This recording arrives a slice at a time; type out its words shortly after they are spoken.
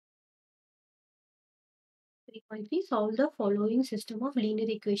3.3 solve the following system of linear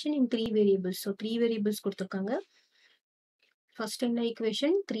equation in 3 variables. So 3 variables கொடுத்திருக்காங்க. First என்ன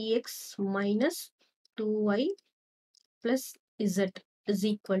equation 3x minus 2y plus z is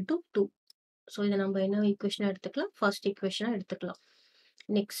equal to 2. So இதை நம்ம என்ன equation எடுத்துக்கலாம்? First equation எடுத்துக்கலாம்.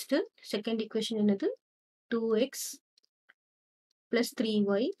 Next second equation என்னது 2x plus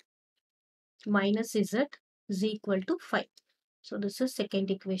 3y minus z is equal to 5. So this is second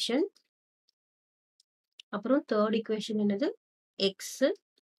equation. அப்புறம் third equation என்னது x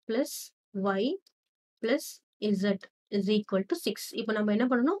plus y plus z is equal to 6. இப்போ நம்ம என்ன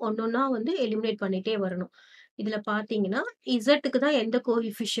பண்ணணும் ஒன்னொன்னா வந்து எலிமினேட் பண்ணிட்டே வரணும். இதுல பாத்தீங்கன்னா z க்கு தான் எந்த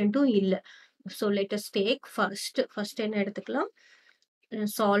கோஎஃபிஷியன்ட்டும் இல்ல. So let us take first என்ன எடுத்துக்கலாம்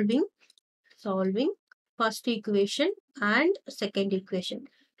solving first equation and second equation.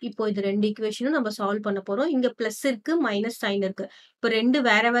 இப்போ இது ரெண்டு ஈக்குவேஷனும் நம்ம சால்வ் பண்ண போறோம். இங்க பிளஸ் இருக்கு மைனஸ் சைன் இருக்கு. இப்போ ரெண்டு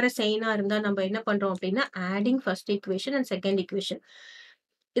வேற வேற சைனா இருந்தா நம்ம என்ன பண்றோம் அப்படின்னா adding first equation and second equation.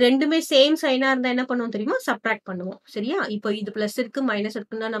 ரெண்டுமே சேம் சைனா இருந்தா என்ன பண்ணுவோம் தெரியுமா சப்ட்ராக்ட் பண்ணுவோம். சரியா? இப்போ இது பிளஸ் இருக்கு மைனஸ்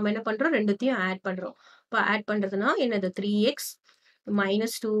இருக்குன்னா நம்ம என்ன பண்றோம் ரெண்டுத்தையும் ஆட் பண்றோம். இப்போ ஆட் பண்றதுனா என்னது 3x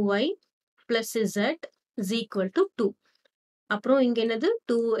minus 2y plus z is equal to 2. அப்புறம் இங்க என்னது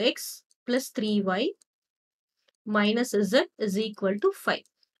 2x plus 3y minus z is equal to 5.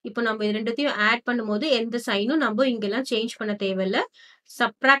 இப்போ நம்ம இது ரெண்டுத்தையும் ஆட் பண்ணும்போது எந்த சைனும் நம்ம இங்கெல்லாம் சேஞ்ச் பண்ண தேவையில்ல.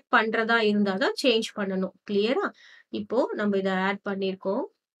 சப்ட்ராக்ட் பண்றதா இருந்தா தான் சேஞ்ச் பண்ணணும். கிளியரா? இப்போ நம்ம இதை ஆட் பண்ணிருக்கோம்.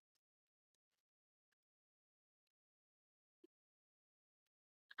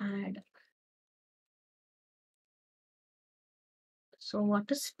 Add. So what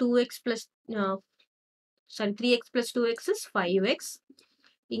is 2x plus 3x plus 2x is 5x.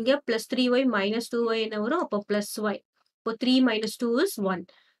 இங்க plus 3y minus 2y என்ன வரும்? அப்போ plus y. இப்போ 3 minus 2 is 1.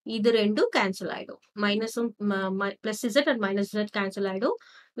 இது ரெண்டும் cancel ஆயிடும். மைனஸும் plus z and minus z cancel ஆயிடும்.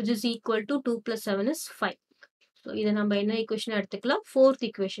 Which is equal to 2 plus 7 is 5. So இதை நம்ம என்ன equation எடுத்துக்கலாம்? Fourth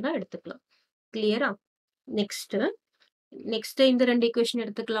equation எடுத்துக்கலாம். Clear? Next இந்த ரெண்டு equation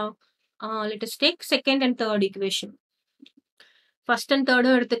எடுத்துக்கலாம். Let us take second and third equation. First and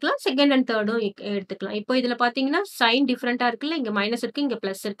தேர்டும் எடுத்துக்கலாம் செகண்ட் அண்ட் தேர்டும் எடுத்துக்கலாம். இப்போ இதுல பாத்தீங்கன்னா சைன் டிஃபரெண்டா இருக்குல்ல இங்க மைனஸ் இருக்கு இங்க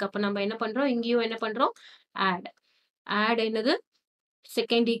பிளஸ் இருக்கு. அப்ப நம்ம என்ன பண்றோம் இங்கேயும் என்ன பண்றோம் ஆட் என்னது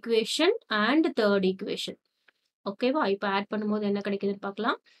second equation and third equation. ஓகேவா? இப்போ ஆட் பண்ணும்போது என்ன கிடைக்குதுன்னு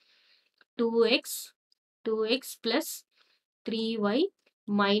பார்க்கலாம். 2x plus 3y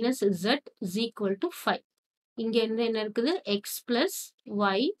minus z is equal to 5. இங்க இருந்து என்ன இருக்குது x plus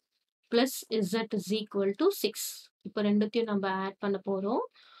y plus z is equal to 6. இப்போ ரெண்டுத்தையும் நம்ம ஆட் பண்ண போறோம்.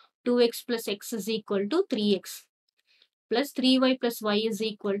 2x plus x is equal to 3x plus 3y plus y is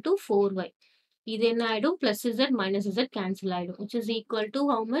equal to 4y. இது என்ன ஆயிடும் plus z minus z cancel ஆயிடும். Which is equal to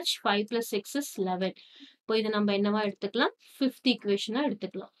how much? 5 plus 6 is 11. இப்போ இது நம்ம என்னவா எடுத்துக்கலாம்? ஃபிஃப்த் ஈக்குவேஷனா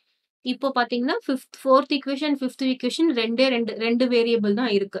எடுத்துக்கலாம். இப்போ பாத்தீங்கன்னா ஃபோர்த் ஈக்குவேஷன் ஃபிஃப்த் ஈக்குவேஷன் ரெண்டு வேரியபிள்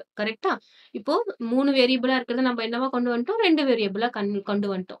தான் இருக்கு. கரெக்டா? இப்போ 3 வேரியபிளா இருக்கிறத நம்ம என்னவா கொண்டு வந்துட்டோம்? 2 வேரியபிளா கொண்டு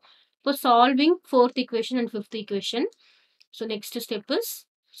வந்துட்டோம். இப்போ solving fourth equation and fifth equation. So next step is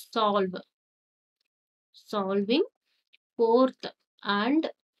solving fourth and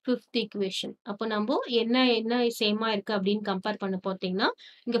fifth equation. அப்போ நம்ம என்ன சேமா இருக்கு அப்படின்னு கம்பேர் பண்ண பார்த்தீங்கன்னா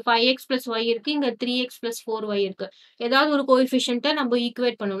இங்க 5x plus y இருக்கு இங்க 3x plus 4y இருக்கு. ஏதாவது ஒரு கோஎஃபிஷியன்ட்டை நம்ம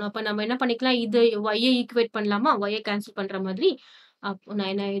ஈக்குவேட் பண்ணணும். அப்ப நம்ம என்ன பண்ணிக்கலாம் இது y ஈக்குவேட் பண்ணலாமா? y கேன்சல் பண்ற மாதிரி. அப்போ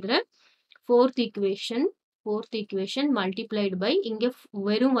நான் என்ன எழுதுறேன் fourth equation multiplied by இங்க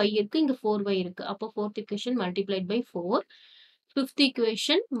வெறும் y இருக்கு இங்க 4y இருக்கு. அப்போ fourth equation multiplied by 4. Fifth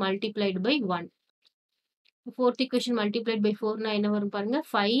equation multiplied by 1. Fourth equation multiplied by 4 na என்ன வரும் பாருங்க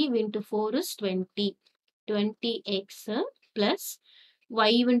 5 into 4 is 20. 20x plus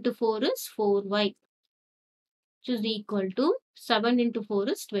y into 4 is 4y which is equal to 7 into 4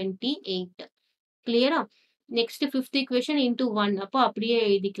 is 28. Clear? Next fifth equation into 1. அப்போ அப்படியே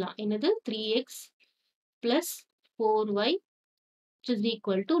எழுதிக்கலாம். என்னது 3x plus 4y which is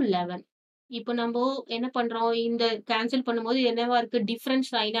equal to 11. இப்போ நம்ம என்ன பண்றோம் இந்த கேன்சல் பண்ணும்போது என்னவா இருக்கு டிஃபரன்ஸ்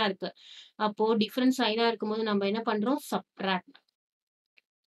சைனா இருக்கு. அப்போ டிஃபரன்ஸ் சைனா இருக்கும்போது நம்ம என்ன பண்றோம் சப்ட்ராக்ட்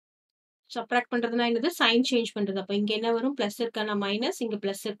பண்றதுனா என்னது சைன் சேஞ்ச் பண்றது. அப்ப இங்க என்ன வரும் பிளஸ் இருக்கான மைனஸ் இங்க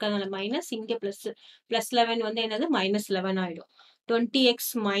பிளஸ் இருக்கான மைனஸ் இங்க பிளஸ் 11 வந்து என்னது minus 11 ஆயிடும். 20x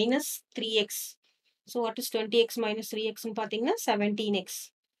minus 3x. So what is 20x minus 3x ன்னு பாத்தீங்கன்னா 17x.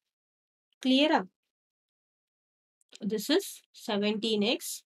 Clear? This is 17x.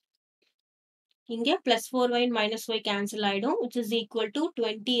 இங்க plus 4y and minus y cancel ஆயிடும். Which is equal to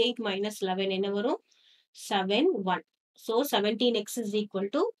 28 minus 11 என்ன வரும் 7 1. So 17x is equal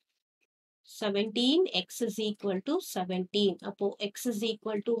to 17. அப்போ x is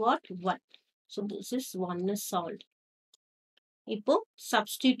equal to what? 1. So this is 1 is solved. இப்போ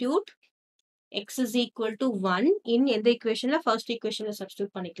substitute x is equal to 1 in எந்த equationல first equationல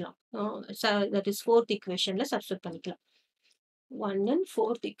substitute பண்ணிக்கலாம். That is fourth equationல substitute பண்ணிக்கலாம். 1 in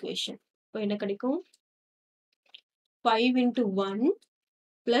fourth equation. இப்போ என்ன கிடைக்கும்? 5 into 1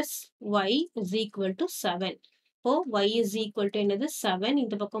 plus y is equal to 7. இப்போ y is equal to என்னது 7,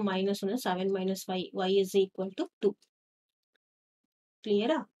 இந்த பக்கம் minus 1, 7 minus 5, y is equal to 2.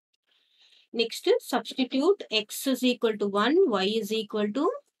 Clear? Next, substitute x is equal to 1, y is equal to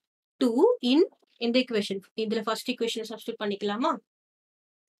 2 in the equation. இதுல first equation substitute பண்ணிக்கலாமா?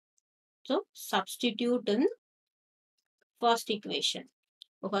 So, substitute in first equation.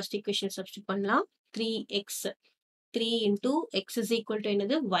 First equation substitute பண்ணலாம். 3x. 3 into x is equal to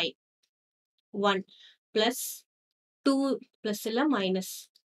என்னது y. 1 plus 2 plus இல்ல minus.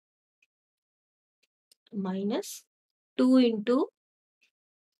 Minus 2 into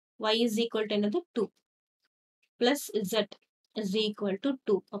y is equal to என்னது 2. Plus z is equal to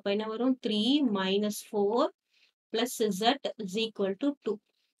 2. அப்ப என்ன வரும்? 3 minus 4 plus z is equal to 2.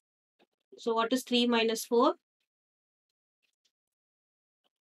 So what is 3 minus 4?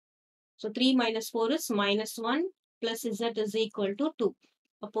 So 3 minus 4 is minus 1 plus z is equal to 2.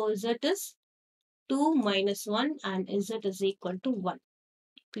 அப்போ z is 2 minus 1 and z is equal to 1.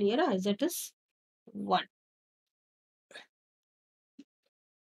 Clear? Z is 1.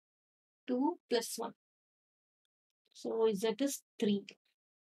 2 plus 1. So z is 3.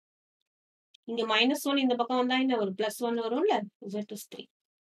 இங்க minus 1 இந்த பக்கம் வந்தா என்ன வரும்? Plus 1 வரும்ல? Z is 3.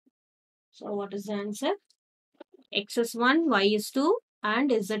 So what is the answer? X is 1, y is 2 and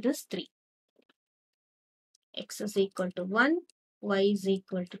z is 3. X is equal to 1, y is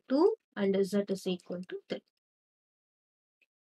equal to 2 and z is equal to 3.